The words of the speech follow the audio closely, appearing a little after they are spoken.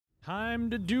Time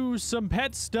to do some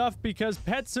pet stuff because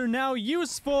pets are now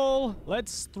useful.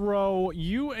 Let's throw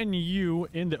you and you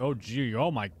into... Oh, gee. Oh,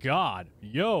 my God.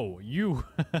 Yo, you.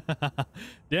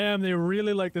 Damn, they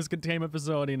really like this containment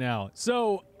facility now.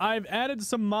 So, I've added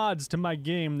some mods to my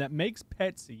game that makes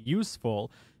pets useful.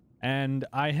 And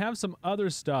I have some other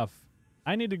stuff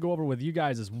I need to go over with you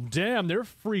guys. Damn, they're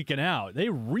freaking out. They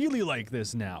really like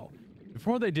this now.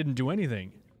 Before they didn't do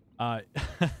anything.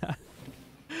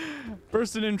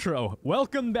 First an intro.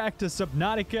 Welcome back to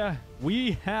Subnautica.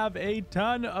 We have a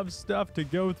ton of stuff to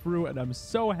go through, and I'm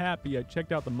so happy I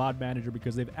checked out the mod manager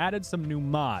because they've added some new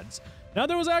mods. Now,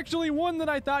 there was actually one that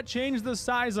I thought changed the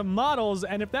size of models,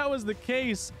 and if that was the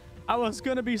case, I was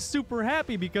going to be super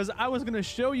happy because I was going to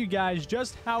show you guys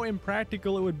just how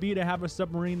impractical it would be to have a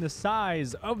submarine the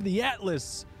size of the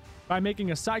Atlas by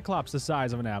making a Cyclops the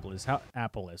size of an Atlas.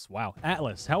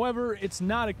 Atlas. However, it's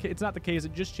not the case.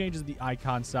 It just changes the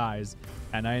icon size,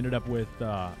 and I ended up with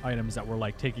items that were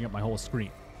like taking up my whole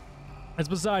screen. That's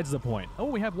besides the point. Oh,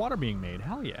 we have water being made.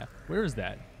 Hell yeah. Where is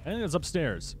that? I think it's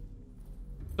upstairs.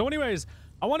 So anyways,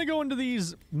 I want to go into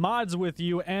these mods with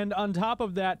you, and on top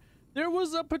of that, there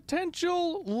was a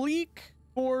potential leak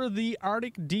for the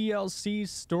Arctic DLC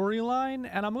storyline,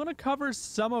 and I'm going to cover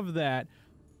some of that.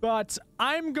 But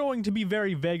I'm going to be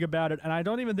very vague about it, and I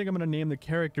don't even think I'm going to name the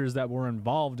characters that were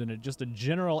involved in it, just a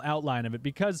general outline of it,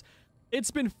 because it's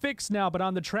been fixed now, but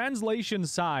on the translation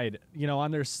side, you know,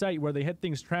 on their site where they had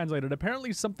things translated,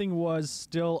 apparently something was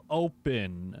still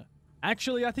open.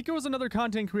 Actually, I think it was another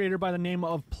content creator by the name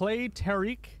of Play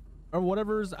Tariq, or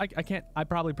whatever's, I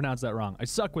probably pronounced that wrong. I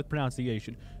suck with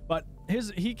pronunciation. But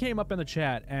he came up in the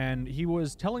chat, and he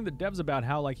was telling the devs about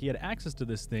how, like, he had access to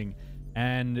this thing.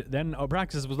 And then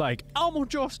Abraxas was like, I'm gonna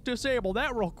just disable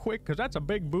that real quick because that's a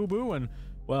big boo-boo. And,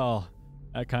 well,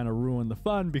 that kind of ruined the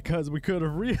fun because we could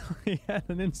have really had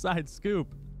an inside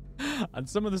scoop on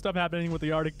some of the stuff happening with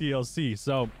the Arctic DLC.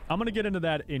 So I'm going to get into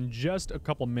that in just a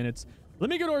couple minutes. Let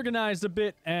me get organized a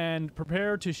bit and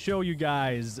prepare to show you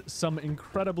guys some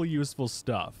incredibly useful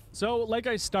stuff. So like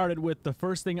I started with, the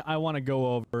first thing I want to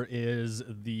go over is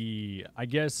the, I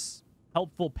guess,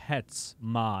 helpful pets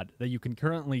mod that you can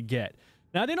currently get.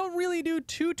 Now, they don't really do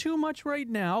too much right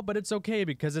now, but it's okay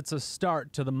because it's a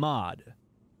start to the mod.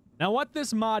 Now, what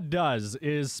this mod does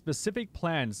is specific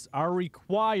plants are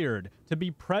required to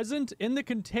be present in the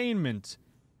containment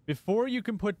before you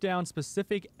can put down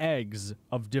specific eggs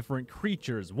of different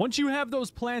creatures. Once you have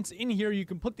those plants in here, you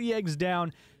can put the eggs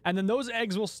down, and then those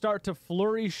eggs will start to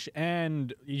flourish,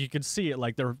 and you can see it,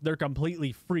 like they're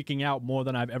completely freaking out more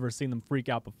than I've ever seen them freak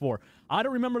out before. I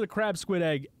don't remember the crab squid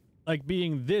egg like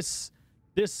being this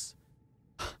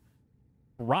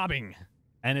throbbing,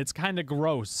 and it's kind of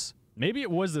gross. Maybe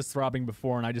it was this throbbing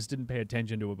before and I just didn't pay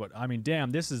attention to it, but I mean, damn,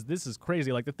 this is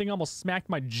crazy. Like, the thing almost smacked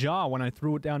my jaw when I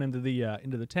threw it down into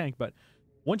the tank. But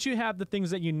once you have the things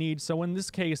that you need, so in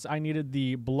this case, I needed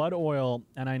the blood oil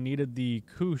and I needed the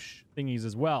koosh thingies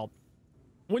as well.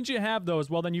 Once you have those,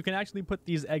 well, then you can actually put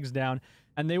these eggs down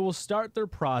and they will start their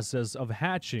process of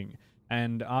hatching.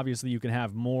 And obviously you can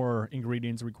have more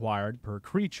ingredients required per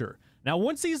creature. Now,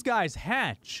 once these guys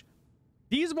hatch,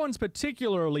 these ones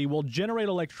particularly will generate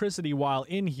electricity while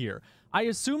in here. I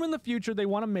assume in the future they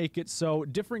want to make it so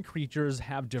different creatures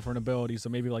have different abilities. So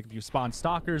maybe like if you spawn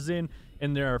stalkers in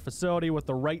their facility with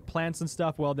the right plants and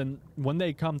stuff, well then when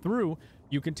they come through,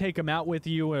 you can take them out with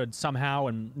you and somehow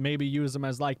and maybe use them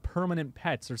as like permanent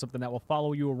pets or something that will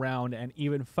follow you around and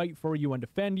even fight for you and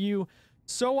defend you.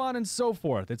 So on and so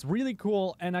forth. It's really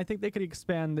cool, and I think they could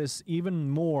expand this even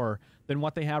more than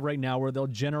what they have right now, where they'll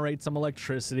generate some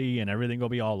electricity and everything will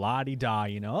be all la-di-da,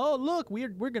 you know. Oh, look, we're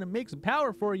going to make some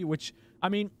power for you, which, I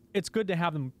mean, it's good to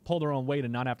have them pull their own weight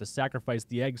and not have to sacrifice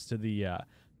the eggs to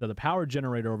the power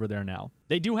generator over there now.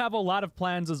 They do have a lot of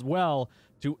plans as well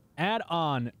to add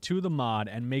on to the mod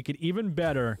and make it even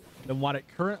better than what it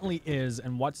currently is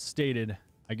and what's stated,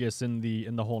 I guess, in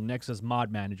the whole Nexus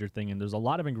mod manager thing. And there's a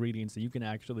lot of ingredients that you can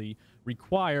actually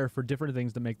require for different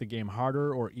things to make the game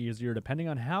harder or easier depending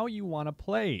on how you want to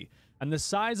play. And the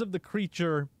size of the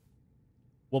creature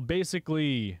will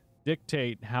basically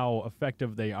dictate how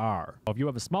effective they are. If you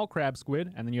have a small crab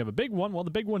squid and then you have a big one, well, the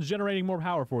big one's generating more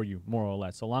power for you, more or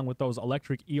less, along with those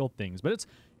electric eel things. But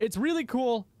it's really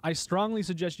cool. I strongly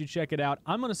suggest you check it out.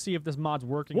 I'm going to see if this mod's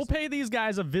working. We'll pay these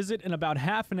guys a visit in about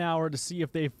half an hour to see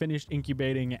if they've finished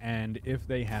incubating and if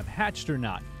they have hatched or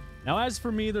not. Now, as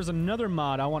for me, there's another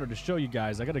mod I wanted to show you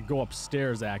guys. I got to go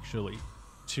upstairs, actually,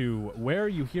 to where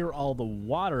you hear all the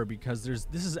water, because this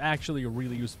is actually a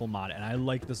really useful mod, and I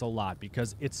like this a lot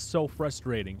because it's so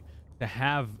frustrating to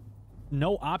have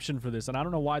no option for this, and I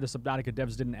don't know why the Subnautica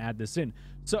devs didn't add this in.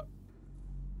 So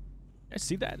I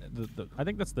see that. I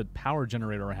think that's the power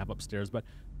generator I have upstairs, but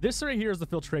this right here is the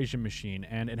filtration machine,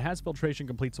 and it has filtration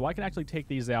complete, so I can actually take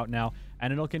these out now,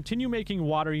 and it'll continue making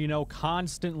water, you know,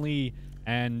 constantly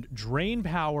and drain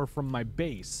power from my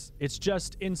base. It's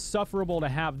just insufferable to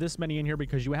have this many in here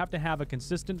because you have to have a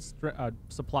consistent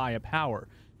supply of power.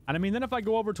 And I mean, then if I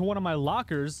go over to one of my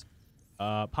lockers,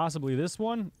 possibly this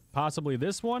one,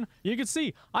 you can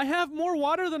see I have more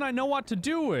water than I know what to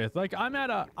do with. Like,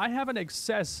 I have an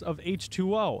excess of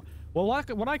H2O. Well,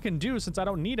 what I can do, since I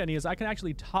don't need any, is I can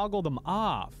actually toggle them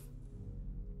off.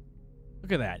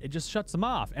 Look at that. It just shuts them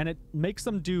off, and it makes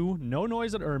them do no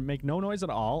noise or make no noise at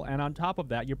all. And on top of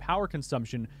that, your power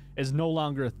consumption is no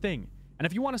longer a thing. And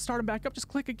if you want to start them back up, just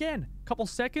click again. Couple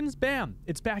seconds, bam,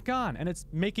 it's back on, and it's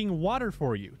making water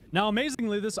for you. Now,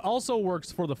 amazingly, this also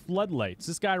works for the floodlights.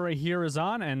 This guy right here is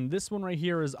on, and this one right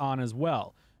here is on as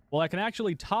well. Well, I can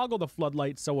actually toggle the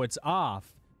floodlight so it's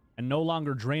off and no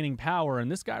longer draining power.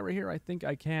 And this guy right here, I think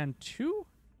I can too.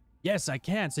 Yes, I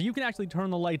can. So you can actually turn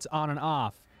the lights on and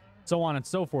off, so on and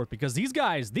so forth, because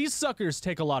these suckers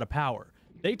take a lot of power.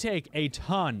 They take a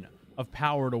ton of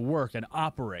power to work and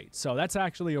operate. So that's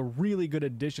actually a really good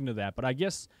addition to that. But I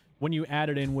guess when you add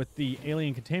it in with the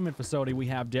alien containment facility we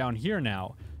have down here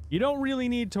now, you don't really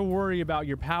need to worry about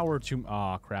your power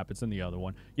oh crap, it's in the other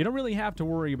one. You don't really have to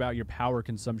worry about your power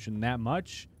consumption that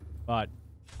much, but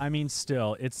I mean,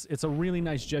 still, it's a really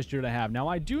nice gesture to have. Now,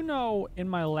 I do know in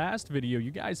my last video,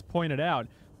 you guys pointed out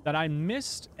that I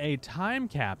missed a time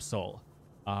capsule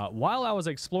while I was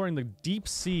exploring the deep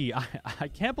sea. I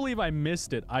can't believe I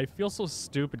missed it. I feel so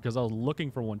stupid because I was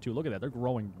looking for one too. Look at that. They're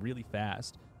growing really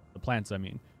fast. The plants, I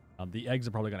mean. The eggs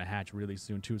are probably going to hatch really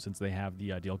soon too, since they have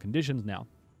the ideal conditions now.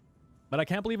 But I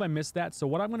can't believe I missed that. So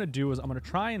what I'm going to do is I'm going to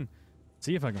try and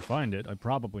see if I can find it. I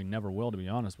probably never will, to be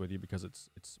honest with you, because it's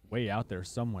way out there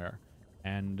somewhere.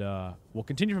 And we'll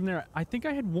continue from there. I think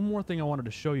I had one more thing I wanted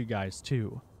to show you guys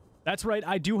too. That's right,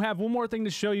 I do have one more thing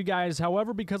to show you guys.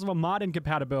 However, because of a mod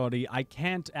incompatibility, I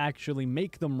can't actually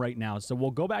make them right now. So we'll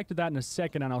go back to that in a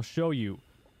second, and I'll show you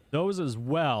those as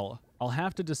well. I'll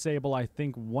have to disable, I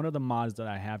think, one of the mods that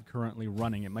I have currently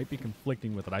running. It might be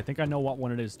conflicting with it. I think I know what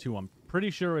one it is too. I'm pretty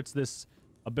sure it's this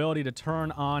ability to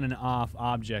turn on and off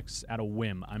objects at a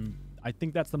whim. I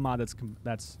think that's the mod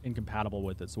that's incompatible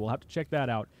with it. So we'll have to check that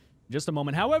out in just a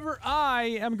moment. However,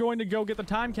 I am going to go get the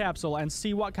time capsule and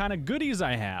see what kind of goodies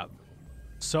I have.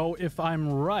 So if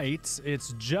I'm right,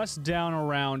 it's just down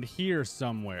around here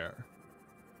somewhere.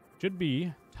 Should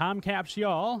be time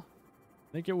capsule.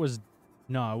 I think it was...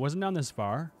 No, it wasn't down this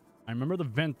far. I remember the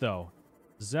vent, though.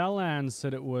 Zelan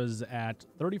said it was at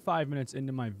 35 minutes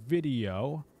into my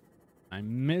video. I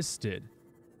missed it.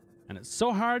 And it's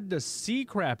so hard to see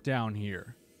crap down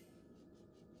here.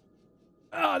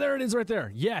 Oh, there it is right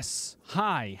there. Yes.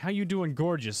 Hi. How you doing,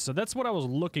 gorgeous? So that's what I was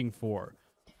looking for.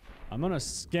 I'm going to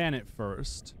scan it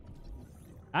first.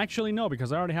 Actually, no,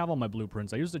 because I already have all my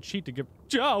blueprints. I used a cheat to give...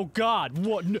 Oh, God.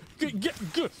 What? No. Get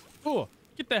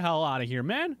the hell out of here,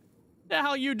 man. The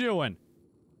hell you doing?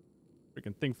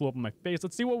 Freaking thing flew up in my face.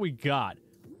 Let's see what we got.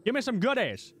 Give me some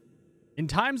goodies. In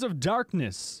times of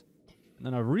darkness. And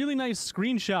then a really nice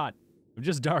screenshot of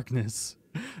just darkness.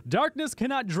 Darkness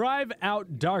cannot drive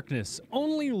out darkness.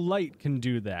 Only light can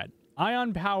do that.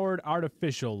 Ion-powered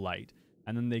artificial light.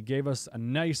 And then they gave us a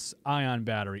nice ion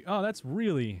battery. Oh, that's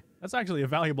actually a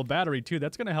valuable battery, too.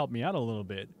 That's going to help me out a little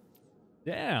bit.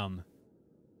 Damn.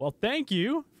 Well, thank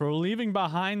you for leaving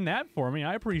behind that for me.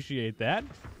 I appreciate that.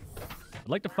 I'd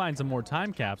like to find some more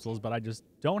time capsules, but I just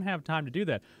don't have time to do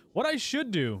that. What I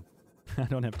should do... I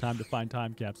don't have time to find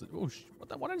time capsules.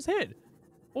 Oh, what I just hit?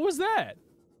 What was that?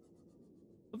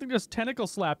 Something just tentacle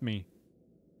slapped me.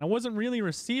 I wasn't really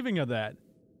receiving of that.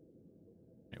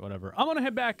 Okay, whatever. I'm gonna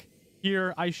head back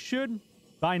here. I should,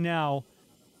 by now,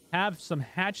 have some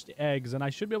hatched eggs, and I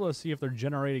should be able to see if they're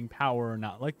generating power or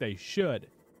not, like they should.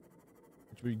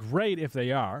 Which would be great if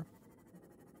they are.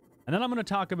 And then I'm going to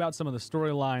talk about some of the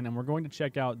storyline, and we're going to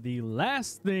check out the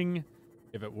last thing,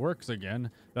 if it works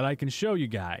again, that I can show you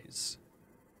guys.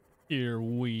 Here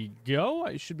we go.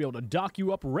 I should be able to dock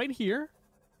you up right here.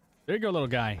 There you go, little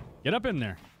guy. Get up in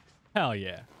there. Hell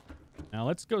yeah. Now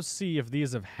let's go see if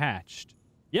these have hatched.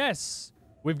 Yes,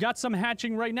 we've got some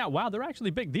hatching right now. Wow, they're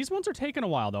actually big. These ones are taking a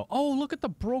while, though. Oh, look at the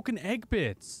broken egg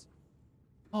bits.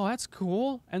 Oh, that's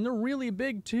cool. And they're really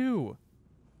big, too.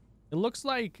 It looks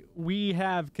like we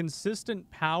have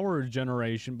consistent power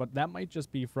generation, but that might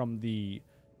just be from the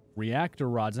reactor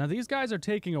rods. Now, these guys are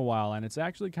taking a while, and it's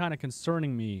actually kind of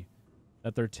concerning me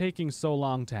that they're taking so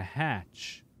long to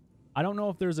hatch. I don't know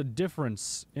if there's a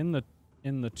difference in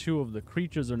the two of the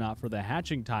creatures or not for the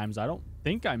hatching times. I don't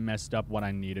think I messed up what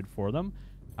I needed for them.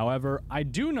 However, I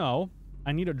do know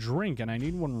I need a drink, and I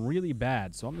need one really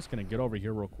bad, so I'm just going to get over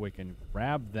here real quick and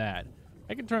grab that.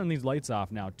 I can turn these lights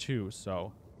off now, too,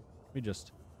 so let me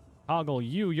just toggle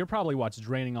you. You're probably what's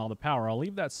draining all the power. I'll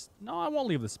leave that... No, I won't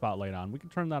leave the spotlight on. We can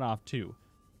turn that off, too.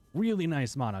 Really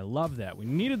nice mod. I love that. We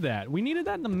needed that. We needed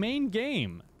that in the main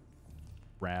game.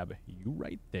 Grab you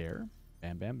right there.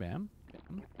 Bam, bam, bam.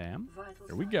 Bam, bam.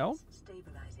 There we go.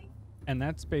 And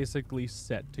that's basically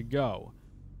set to go.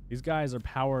 These guys are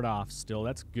powered off still.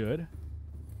 That's good.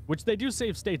 Which they do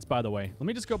save states, by the way. Let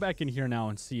me just go back in here now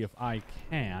and see if I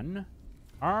can.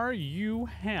 Are you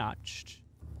hatched?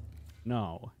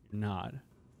 No, you're not.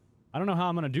 I don't know how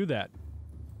I'm going to do that.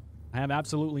 I have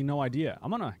absolutely no idea.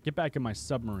 I'm going to get back in my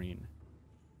submarine.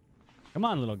 Come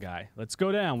on, little guy. Let's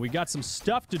go down. We got some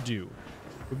stuff to do.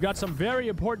 We've got some very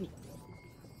important...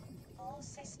 All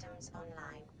systems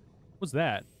online. What's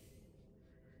that?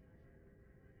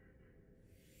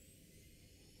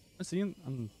 Let's see.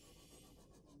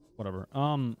 Whatever.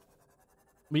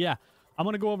 But yeah, I'm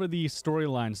going to go over the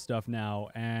storyline stuff now,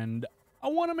 and I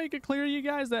want to make it clear to you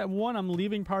guys that, one, I'm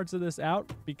leaving parts of this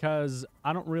out because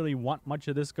I don't really want much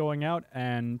of this going out,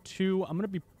 and two, I'm going to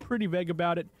be pretty vague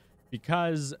about it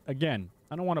because, again,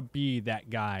 I don't want to be that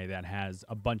guy that has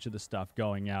a bunch of the stuff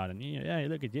going out and, hey,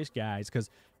 look at this, guys, because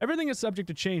everything is subject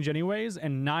to change anyways,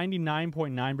 and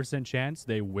 99.9% chance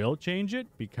they will change it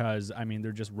because, I mean,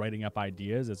 they're just writing up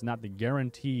ideas. It's not the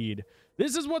guaranteed,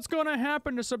 this is what's going to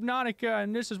happen to Subnautica,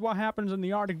 and this is what happens in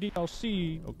the Arctic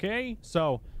DLC, okay?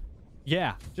 So...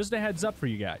 yeah, just a heads up for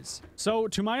you guys. So,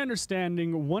 to my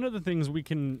understanding, one of the things we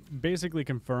can basically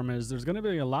confirm is there's going to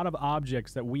be a lot of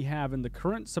objects that we have in the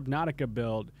current Subnautica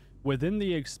build within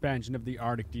the expansion of the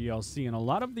Arctic DLC, and a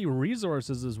lot of the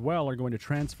resources as well are going to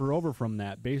transfer over from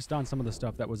that based on some of the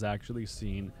stuff that was actually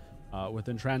seen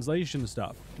within translation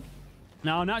stuff.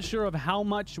 Now, I'm not sure of how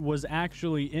much was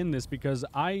actually in this because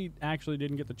I actually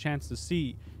didn't get the chance to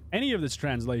see any of this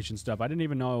translation stuff. I didn't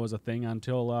even know it was a thing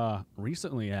until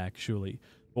recently, actually.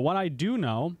 But what I do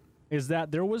know is that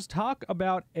there was talk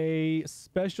about a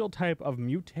special type of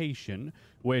mutation,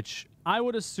 which I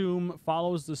would assume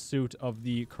follows the suit of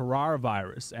the Karar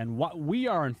virus and what we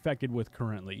are infected with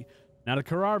currently. Now, the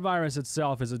Karar virus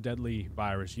itself is a deadly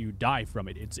virus. You die from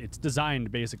it. It's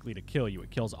designed basically to kill you. It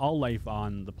kills all life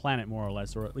on the planet, more or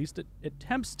less, or at least it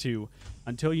attempts to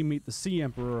until you meet the Sea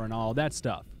Emperor and all that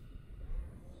stuff.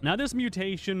 Now, this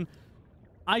mutation,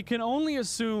 I can only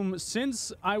assume,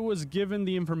 since I was given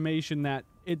the information that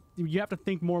you have to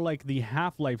think more like the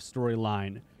Half-Life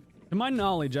storyline. To my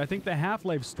knowledge, I think the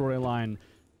Half-Life storyline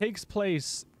takes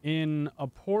place in a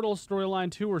Portal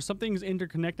storyline too, or something's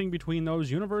interconnecting between those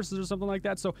universes or something like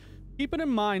that. So keep it in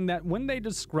mind that when they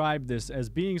describe this as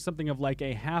being something of like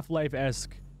a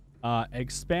Half-Life-esque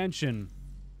expansion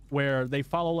where they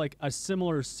follow like a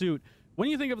similar suit, when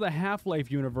you think of the Half-Life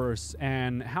universe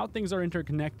and how things are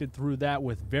interconnected through that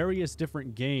with various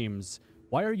different games,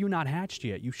 why are you not hatched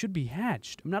yet? You should be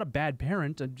hatched. I'm not a bad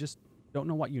parent. I just don't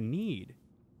know what you need.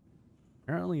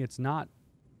 Apparently, it's not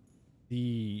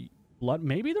the blood.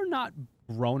 Maybe they're not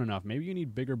grown enough. Maybe you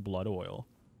need bigger blood oil.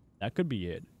 That could be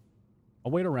it.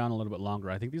 I'll wait around a little bit longer.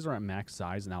 I think these are at max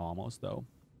size now almost, though.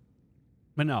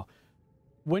 But no.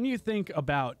 When you think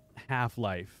about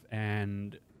Half-Life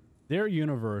and their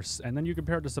universe, and then you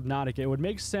compare it to Subnautica, it would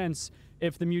make sense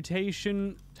if the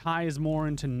mutation ties more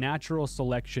into natural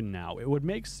selection now. It would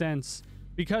make sense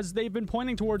because they've been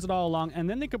pointing towards it all along, and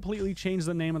then they completely changed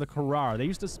the name of the Karar. They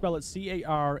used to spell it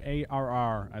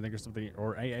C-A-R-A-R-R, I think, or something,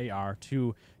 or A-A-R,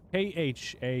 to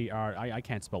K-H-A-R. I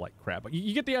can't spell like crap, but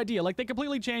you get the idea. Like, they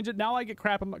completely changed it. Now I get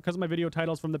crap because of my video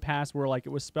titles from the past where, like, it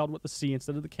was spelled with the C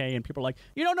instead of the K, and people are like,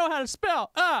 you don't know how to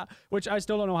spell, which I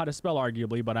still don't know how to spell,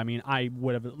 arguably, but I mean, I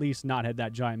would have at least not had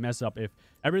that giant mess up if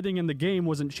everything in the game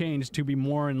wasn't changed to be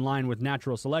more in line with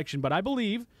natural selection. But I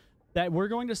believe that we're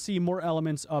going to see more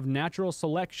elements of natural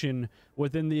selection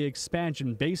within the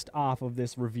expansion based off of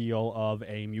this reveal of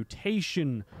a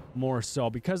mutation more so.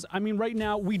 Because, I mean, right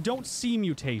now, we don't see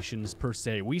mutations per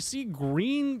se. We see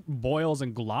green boils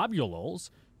and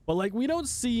globules, but, like, we don't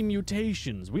see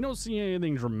mutations. We don't see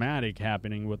anything dramatic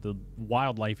happening with the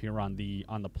wildlife here on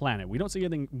the planet. We don't see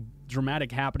anything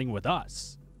dramatic happening with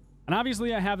us. And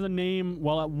obviously, I have the name,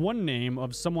 well, one name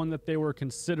of someone that they were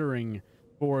considering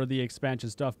for the expansion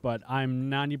stuff, but I'm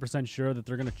 90% sure that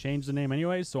they're going to change the name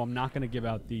anyway, so I'm not going to give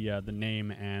out the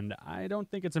name, and I don't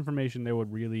think it's information they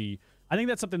would really... I think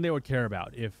that's something they would care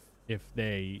about if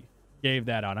they gave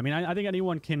that out. I mean, I think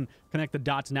anyone can connect the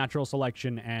dots, natural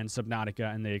selection and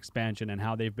Subnautica and the expansion, and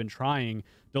how they've been trying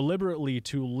deliberately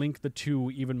to link the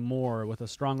two even more with a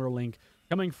stronger link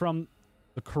coming from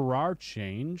the Karar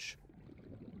change.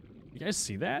 You guys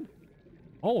see that?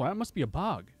 Oh, that must be a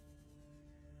bug.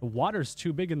 The water's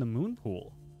too big in the moon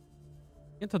pool.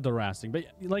 Interesting. But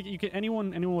like, you can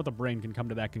anyone with a brain can come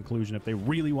to that conclusion if they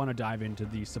really want to dive into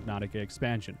the Subnautica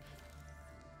expansion.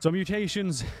 So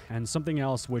mutations and something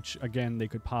else, which again they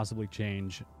could possibly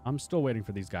change. I'm still waiting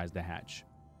for these guys to hatch.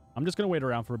 I'm just gonna wait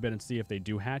around for a bit and see if they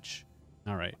do hatch.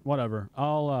 All right, whatever.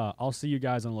 I'll see you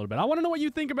guys in a little bit. I want to know what you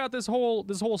think about this whole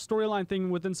storyline thing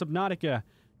within Subnautica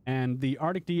and the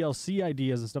Arctic DLC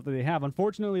ideas and stuff that they have.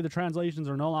 Unfortunately, the translations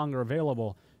are no longer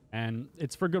available, and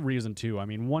it's for good reason too. I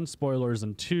mean, one, spoilers,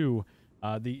 and two,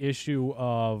 the issue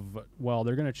of, well,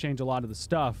 they're gonna change a lot of the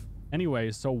stuff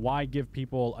anyway, so why give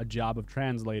people a job of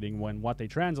translating when what they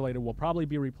translated will probably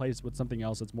be replaced with something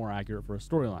else that's more accurate for a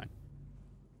storyline?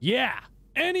 Yeah!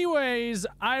 Anyways,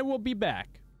 I will be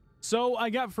back. So I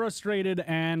got frustrated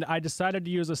and I decided to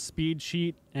use a speed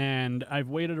cheat, and I've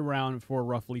waited around for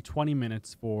roughly 20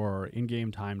 minutes for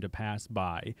in-game time to pass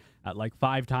by at like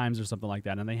 5 times or something like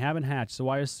that, and they haven't hatched. So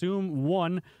I assume,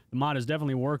 1, the mod is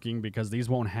definitely working because these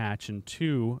won't hatch, and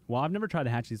 2, well, I've never tried to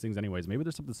hatch these things anyways. Maybe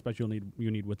there's something special you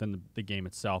need within the game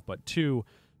itself, but 2,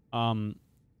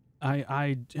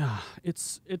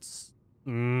 it's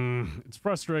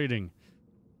frustrating.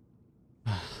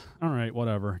 All right,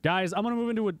 whatever. Guys, I'm going to move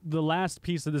into the last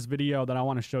piece of this video that I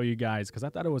want to show you guys because I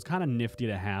thought it was kind of nifty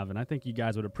to have, and I think you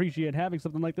guys would appreciate having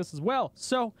something like this as well.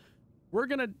 So we're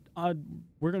gonna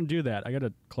do that. I got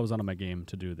to close out of my game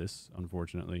to do this,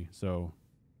 unfortunately. So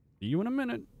see you in a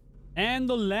minute. And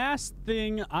the last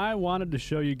thing I wanted to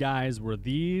show you guys were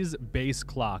these base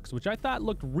clocks, which I thought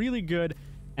looked really good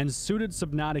and suited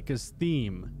Subnautica's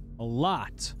theme a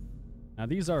lot. Now,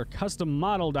 these are custom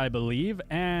modeled, I believe,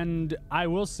 and I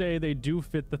will say they do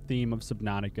fit the theme of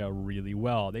Subnautica really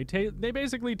well. They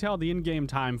basically tell the in-game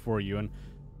time for you, and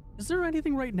is there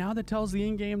anything right now that tells the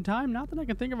in-game time? Not that I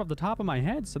can think of off the top of my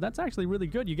head, so that's actually really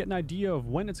good. You get an idea of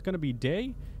when it's going to be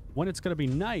day, when it's going to be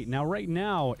night. Now, right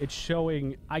now, it's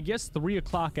showing, I guess, 3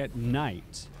 o'clock at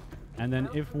night, and then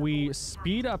if we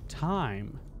speed up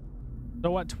time,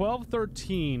 so at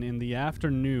 12:13 in the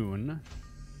afternoon...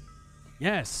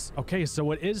 Yes. Okay,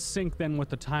 so it is synced then with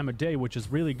the time of day, which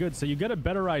is really good. So you get a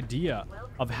better idea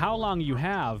of how long you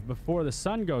have before the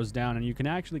sun goes down, and you can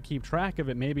actually keep track of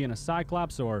it maybe in a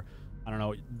Cyclops, or, I don't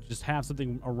know, just have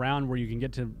something around where you can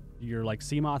get to your, like,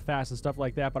 Seamoth fast and stuff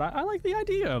like that. But I like the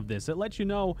idea of this. It lets you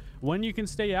know when you can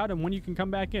stay out and when you can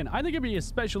come back in. I think it'd be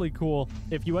especially cool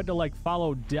if you had to, like,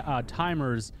 follow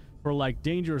timers for, like,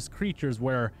 dangerous creatures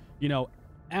where, you know,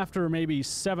 after maybe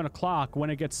 7 o'clock, when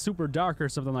it gets super dark or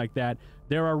something like that,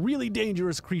 there are really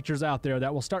dangerous creatures out there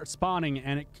that will start spawning,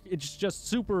 and it's just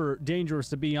super dangerous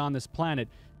to be on this planet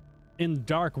in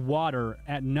dark water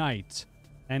at night.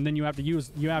 And then you have to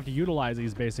utilize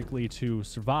these basically to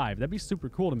survive. That'd be super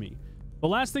cool to me. The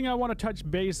last thing I want to touch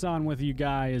base on with you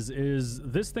guys is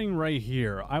this thing right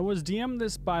here. I was DM'd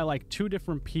this by like 2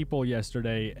 different people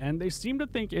yesterday, and they seem to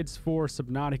think it's for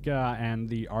Subnautica and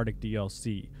the Arctic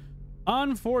DLC.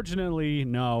 Unfortunately,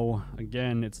 no.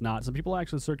 Again, it's not. Some people are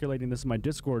actually circulating this in my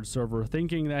Discord server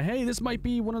thinking that, hey, this might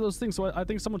be one of those things. So I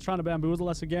think someone's trying to bamboozle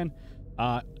us again.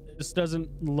 This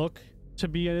doesn't look to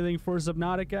be anything for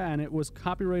Subnautica, and it was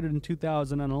copyrighted in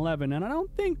 2011. And I don't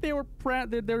think they were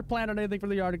planning anything for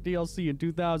the Arctic DLC in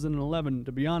 2011,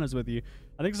 to be honest with you.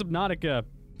 I think Subnautica...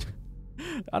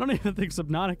 I don't even think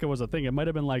Subnautica was a thing. It might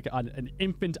have been like an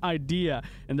infant idea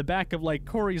in the back of like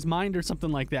Corey's mind or something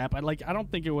like that. But like, I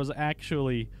don't think it was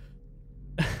actually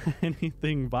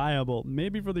anything viable.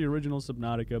 Maybe for the original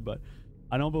Subnautica, but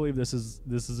I don't believe this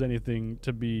is anything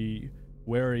to be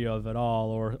wary of at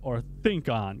all or think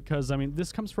on. Because I mean,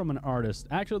 this comes from an artist.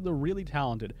 Actually, they're really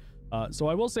talented. So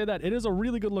I will say that it is a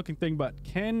really good looking thing. But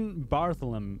Ken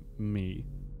Bartholomew,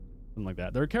 something like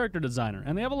that. They're a character designer,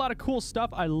 and they have a lot of cool stuff.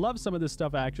 I love some of this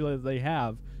stuff, actually, that they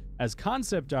have as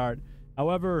concept art.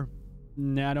 However,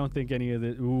 I don't think any of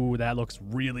it... Ooh, that looks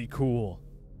really cool.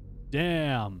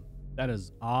 Damn. That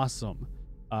is awesome.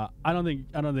 I don't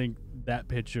think that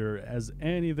picture has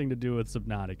anything to do with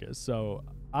Subnautica, so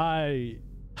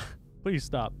please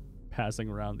stop passing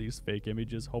around these fake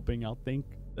images, hoping I'll think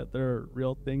that they're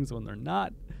real things when they're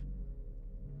not.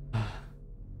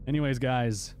 Anyways,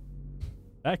 guys...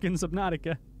 back in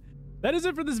Subnautica. That is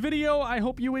it for this video. I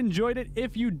hope you enjoyed it.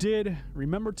 If you did,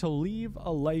 remember to leave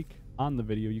a like on the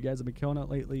video. You guys have been killing it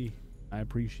lately. I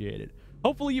appreciate it.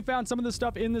 Hopefully you found some of the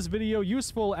stuff in this video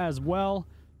useful as well.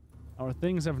 Our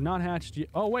things have not hatched yet.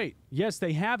 Oh, wait. Yes,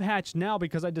 they have hatched now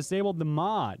because I disabled the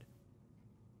mod.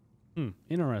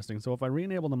 Interesting. So if I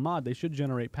re-enable the mod, they should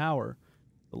generate power.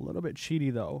 A little bit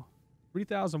cheaty, though.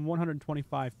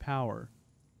 3,125 power.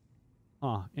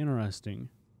 Huh, interesting.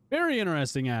 Very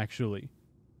interesting, actually.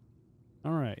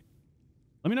 All right.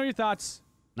 Let me know your thoughts,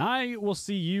 and I will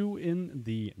see you in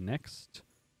the next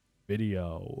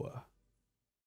video.